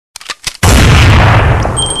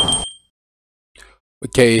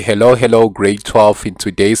Okay, hello, grade 12. In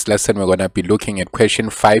today's lesson, we're going to be looking at question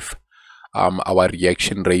 5, our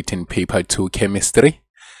reaction rate in paper 2 chemistry.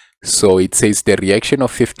 So it says the reaction of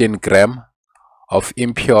 15 gram of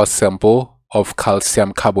impure sample of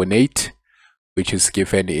calcium carbonate, which is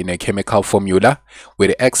given in a chemical formula,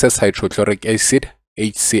 with excess hydrochloric acid,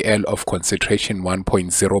 HCl of concentration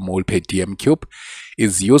 1.0 mole per dm cube,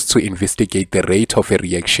 is used to investigate the rate of a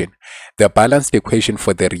reaction. The balanced equation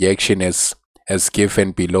for the reaction is as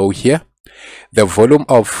given below here. The volume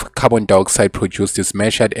of carbon dioxide produced is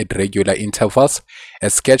measured at regular intervals. A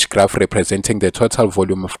sketch graph representing the total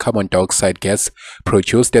volume of carbon dioxide gas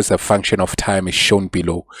produced as a function of time is shown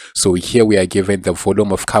below. So here we are given the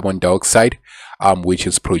volume of carbon dioxide which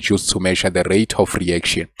is produced to measure the rate of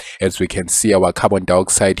reaction. As we can see, our carbon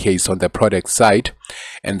dioxide here is on the product side,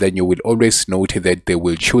 and then you will always note that they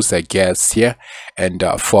will choose a gas here and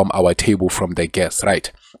form our table from the gas,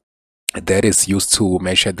 right? That is used to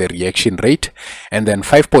measure the reaction rate. And then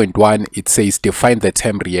 5.1, it says define the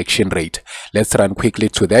term reaction rate. Let's run quickly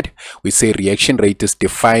to that. We say reaction rate is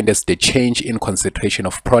defined as the change in concentration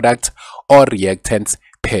of product or reactants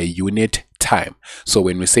per unit time. So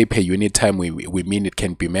when we say per unit time, we mean it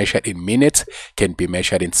can be measured in minutes, can be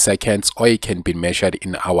measured in seconds, or it can be measured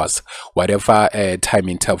in hours, whatever time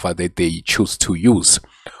interval that they choose to use,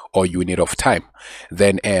 or unit of time.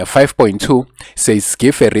 Then 5.2 says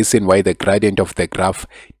give a reason why the gradient of the graph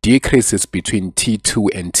decreases between T2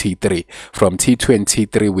 and T3. From T2 and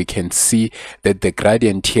T3 we can see that the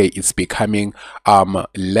gradient here is becoming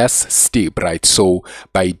less steep, right? So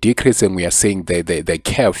by decreasing, we are saying the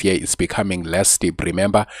curve here is becoming less steep.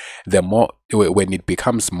 Remember, the more when it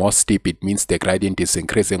becomes more steep, it means the gradient is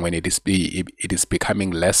increasing. When it is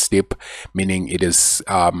becoming less steep, meaning it is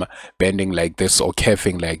bending like this or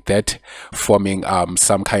curving like that, forming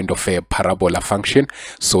some kind of a parabola function.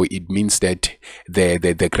 So it means that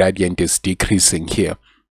the gradient is decreasing here.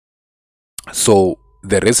 So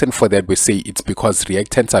the reason for that, we say it's because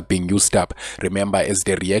reactants are being used up. Remember, as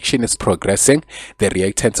the reaction is progressing, the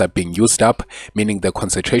reactants are being used up, meaning the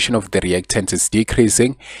concentration of the reactant is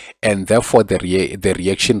decreasing, and therefore the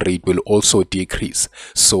reaction rate will also decrease.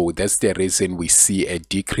 So that's the reason we see a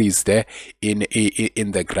decrease there in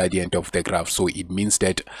the gradient of the graph. So it means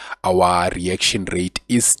that our reaction rate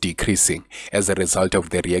is decreasing as a result of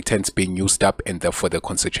the reactants being used up, and therefore the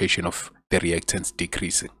concentration of the reactants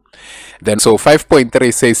decreasing. Then so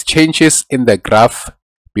 5.3 says changes in the graph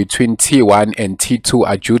between T1 and T2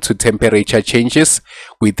 are due to temperature changes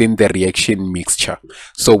within the reaction mixture.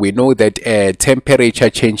 So we know that temperature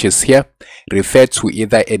changes here refer to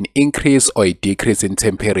either an increase or a decrease in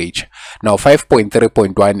temperature. Now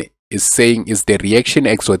 5.3.1 is saying, is the reaction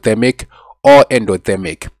exothermic or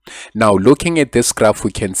endothermic? Now looking at this graph,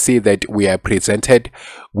 we can see that we are presented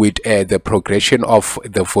with the progression of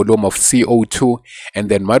the volume of CO2, and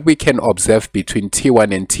then what we can observe between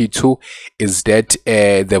T1 and T2 is that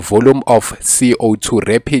the volume of CO2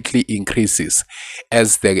 rapidly increases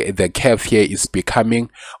as the curve here is becoming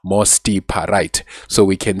more steeper, right? So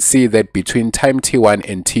we can see that between time T1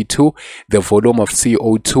 and T2, the volume of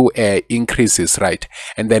CO2 increases, right?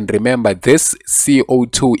 And then remember, this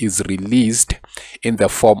CO2 is released in the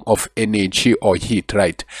form of energy or heat,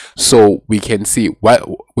 right? So we can see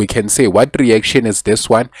what reaction is this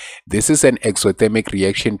one. This is an exothermic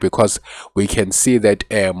reaction because we can see that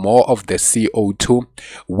more of the CO2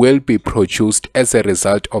 will be produced as a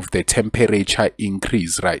result of the temperature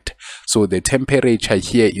increase, right? So the temperature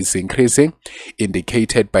here is increasing,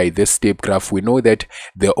 indicated by this steep graph. We know that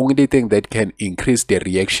the only thing that can increase the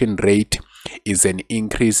reaction rate is an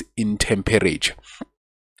increase in temperature.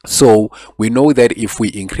 So we know that if we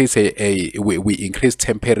increase we increase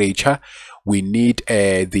temperature, we need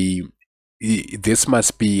this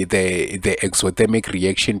must be the exothermic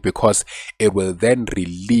reaction, because it will then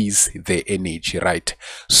release the energy, right?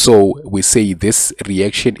 So we say this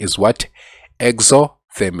reaction is what?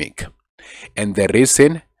 Exothermic. And the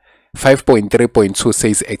reason, 5.3.2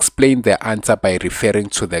 says explain the answer by referring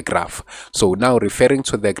to the graph. So now referring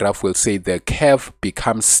to the graph, we'll say the curve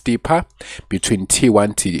becomes steeper between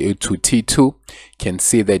T1 to T2. Can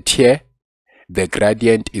see that here the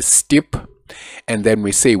gradient is steep, and then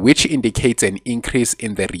we say which indicates an increase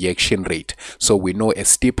in the reaction rate. So we know a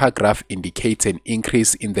steeper graph indicates an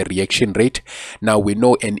increase in the reaction rate. Now we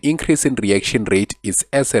know an increase in reaction rate is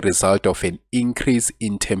as a result of an increase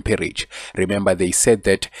in temperature. Remember, they said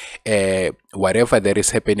that whatever that is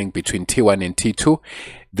happening between T1 and T2,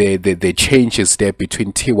 the changes there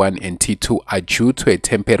between T1 and T2 are due to a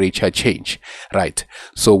temperature change, right?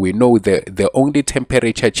 So we know the only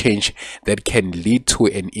temperature change that can lead to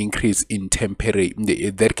an increase in temperature,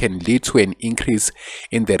 that can lead to an increase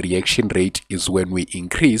in the reaction rate, is when we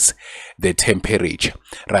increase the temperature,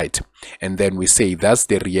 right? And then we say thus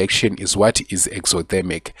the reaction is what is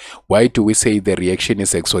exothermic. Why do we say the reaction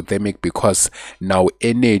is exothermic? Because now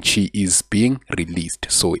energy is being released.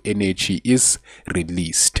 So energy is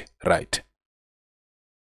released, right?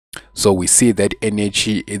 So we see that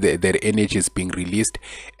energy, that energy is being released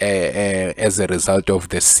as a result of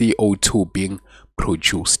the CO2 being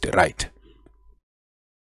produced, right?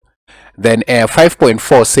 Then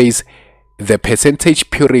 5.4 says the percentage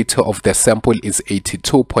purity of the sample is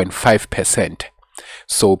 82.5%.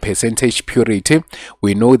 So percentage purity,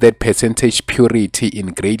 we know that percentage purity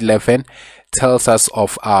in grade 11 tells us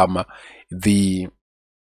of the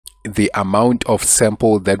amount of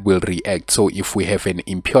sample that will react. So if we have an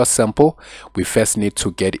impure sample, we first need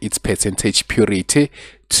to get its percentage purity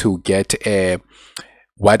to get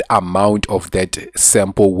what amount of that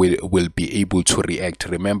sample will be able to react.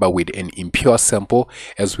 Remember, with an impure sample,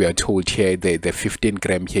 as we are told here, the 15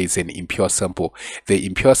 gram here is an impure sample. The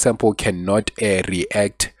impure sample cannot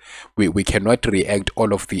react. We cannot react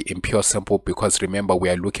all of the impure sample, because remember, we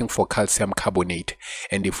are looking for calcium carbonate,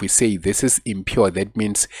 and if we say this is impure, that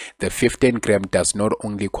means the 15 gram does not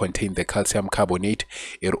only contain the calcium carbonate,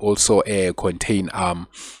 it also contain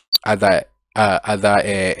other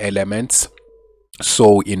elements.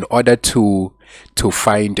 So in order to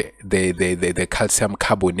find the calcium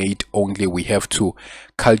carbonate only, we have to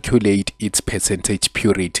calculate its percentage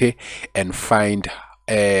purity and find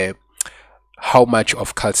how much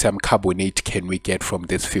of calcium carbonate can we get from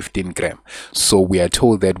this 15 gram. So we are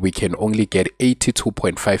told that we can only get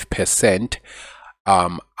 82.5%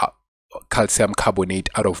 calcium carbonate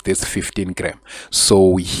out of this 15 gram.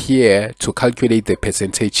 So here, to calculate the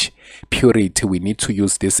percentage purity, we need to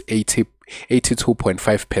use this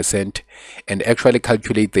 82.5% and actually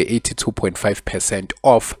calculate the 82.5%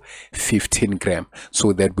 of 15 gram,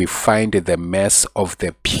 so that we find the mass of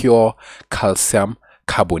the pure calcium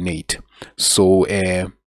carbonate. So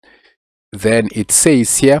then it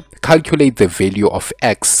says here, calculate the value of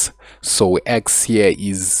X. So X here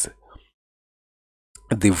is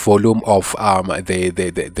the volume of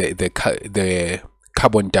the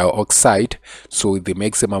carbon dioxide. So the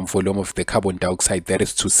maximum volume of the carbon dioxide, that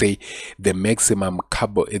is to say the maximum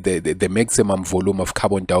the maximum volume of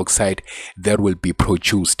carbon dioxide that will be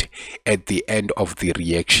produced at the end of the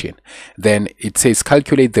reaction. Then it says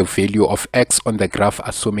calculate the value of X on the graph,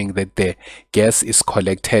 assuming that the gas is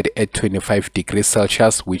collected at 25 degrees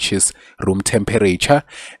Celsius, which is room temperature.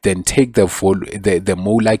 Then take the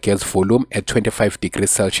molar gas volume at 25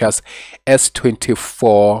 degrees Celsius as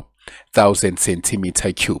 24,000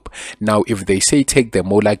 centimeter cube. Now, if they say take the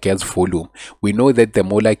molar gas volume, we know that the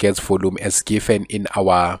molar gas volume as given in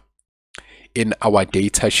our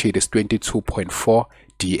data sheet is 22.4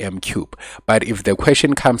 dm cube. But if the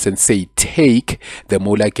question comes and say take the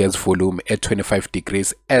molar gas volume at 25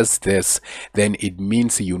 degrees as this, then it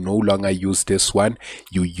means you no longer use this one,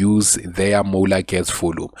 you use their molar gas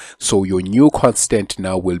volume. So your new constant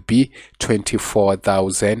now will be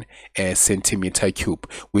 24,000 centimeter cube,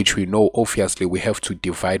 which we know obviously we have to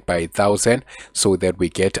divide by 1,000 so that we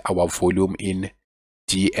get our volume in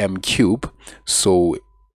dm cube. So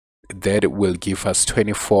that will give us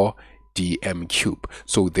 24 dm cube.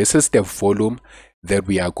 So this is the volume that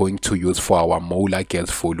we are going to use for our molar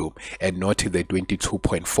gas volume, and not the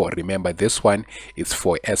 22.4. Remember, this one is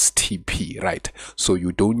for STP, right? So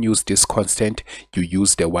you don't use this constant, you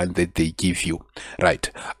use the one that they give you,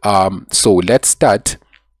 right? So let's start.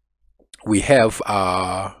 We have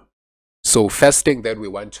so first thing that we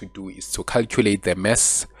want to do is to calculate the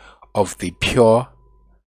mass of the pure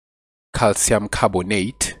calcium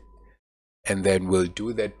carbonate. And then we'll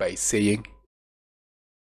do that by saying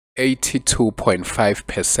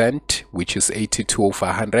 82.5%, which is 82 over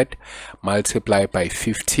 100, multiplied by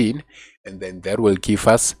 15, and then that will give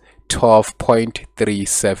us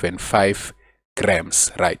 12.375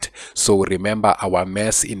 grams, right? So remember, our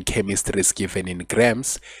mass in chemistry is given in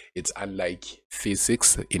grams. It's unlike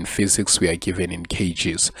physics. In physics, we are given in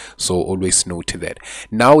kgs. So always note that.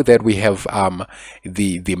 Now that we have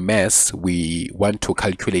the mass, we want to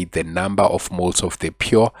calculate the number of moles of the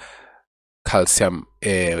pure calcium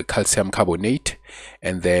carbonate,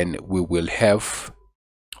 and then we will have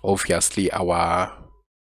obviously our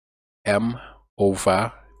M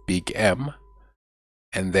over big M,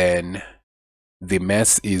 and then the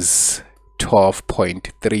mass is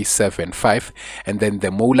 12.375, and then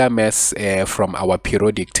the molar mass from our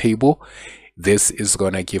periodic table, this is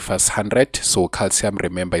gonna give us 100. So calcium,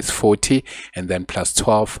 remember, is 40, and then plus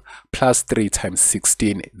 12 plus 3 times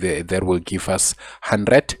 16, that will give us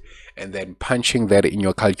 100. And then punching that in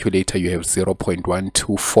your calculator, you have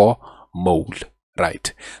 0.124 mole.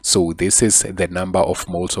 Right, so this is the number of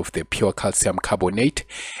moles of the pure calcium carbonate.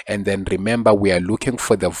 And then remember, we are looking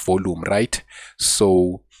for the volume, right?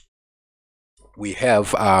 So we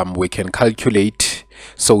have we can calculate.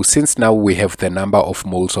 So since now we have the number of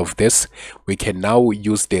moles of this, we can now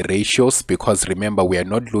use the ratios, because remember, we are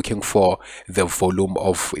not looking for the volume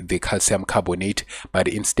of the calcium carbonate, but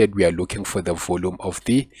instead we are looking for the volume of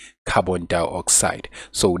the carbon dioxide.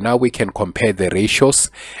 So now we can compare the ratios,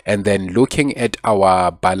 and then looking at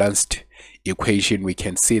our balanced equation, we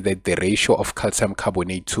can see that the ratio of calcium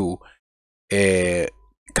carbonate to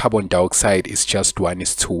carbon dioxide is just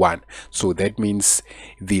 1:1. So that means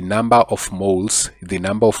the number of moles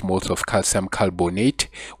of calcium carbonate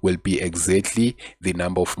will be exactly the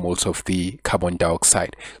number of moles of the carbon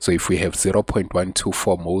dioxide. So if we have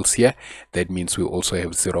 0.124 moles here, that means we also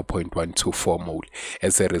have 0.124 mole,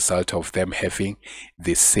 as a result of them having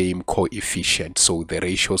the same coefficient. So the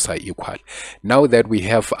ratios are equal. Now that we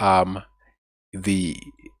have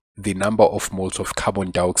the number of moles of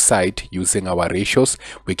carbon dioxide using our ratios,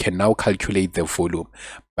 we can now calculate the volume.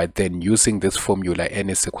 But then using this formula,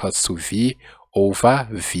 N is equals to V over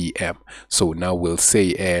Vm. So now we'll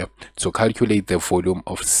say to calculate the volume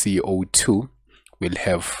of CO2, we'll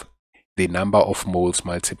have the number of moles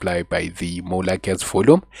multiplied by the molar gas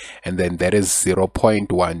volume, and then that is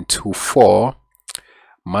 0.124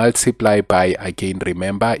 multiplied by, again,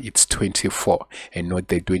 remember, it's 24 and not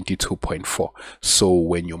the 22.4. So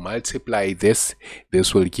when you multiply this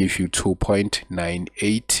will give you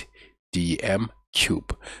 2.98 dm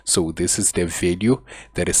cube. So this is the value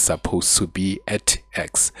that is supposed to be at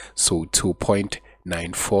X. So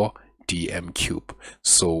 2.94 dm cube.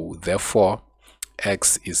 So therefore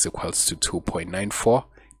X is equals to 2.94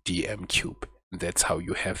 dm cube. That's how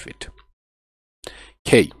you have it.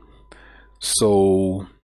 Okay. So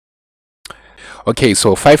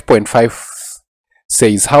 5.5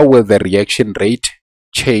 says, how will the reaction rate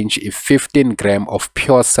change if 15 grams of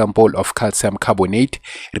pure sample of calcium carbonate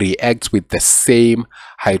reacts with the same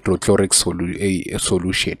hydrochloric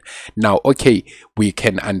solution? Now, okay, we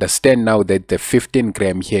can understand now that the 15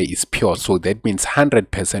 gram here is pure, so that means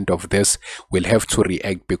 100% of this will have to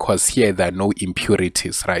react, because here there are no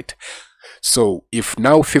impurities, right? So if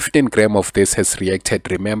now 15 gram of this has reacted,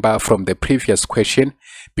 remember from the previous question,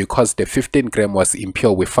 because the 15 gram was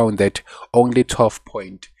impure, we found that only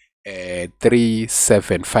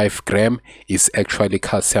 12.375 gram is actually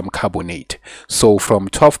calcium carbonate. So from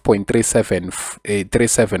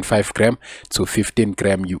 12.375 gram to 15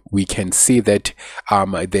 gram, we can see that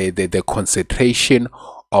the concentration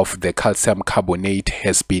of the calcium carbonate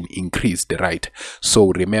has been increased, right?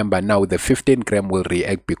 So remember, now the 15 gram will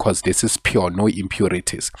react because this is pure, no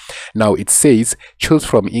impurities. Now it says choose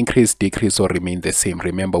from increase, decrease, or remain the same.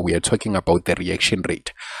 Remember, we are talking about the reaction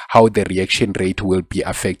rate, how the reaction rate will be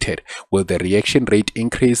affected. Will the reaction rate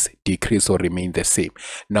increase, decrease, or remain the same?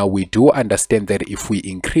 Now we do understand that if we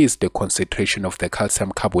increase the concentration of the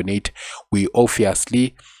calcium carbonate, we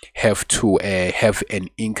obviously have to have an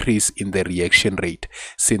increase in the reaction rate,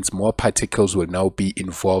 since more particles will now be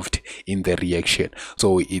involved in the reaction.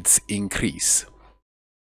 So it's increase.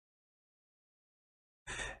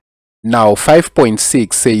 Now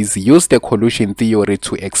 5.6 says use the collusion theory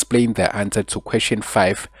to explain the answer to question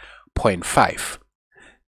 5.5.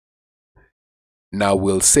 Now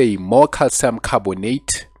we'll say more calcium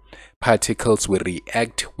carbonate particles will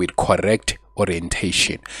react with correct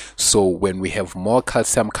orientation. So when we have more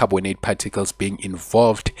calcium carbonate particles being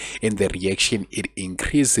involved in the reaction, it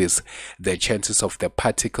increases the chances of the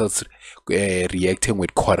particles reacting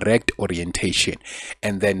with correct orientation.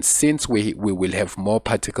 And then since we will have more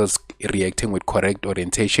particles reacting with correct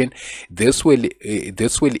orientation, this will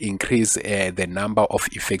increase the number of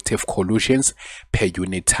effective collusions per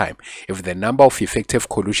unit time. If the number of effective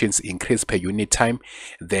collusions increase per unit time,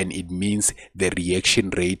 then it means the reaction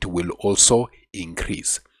rate will also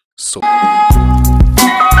increase. So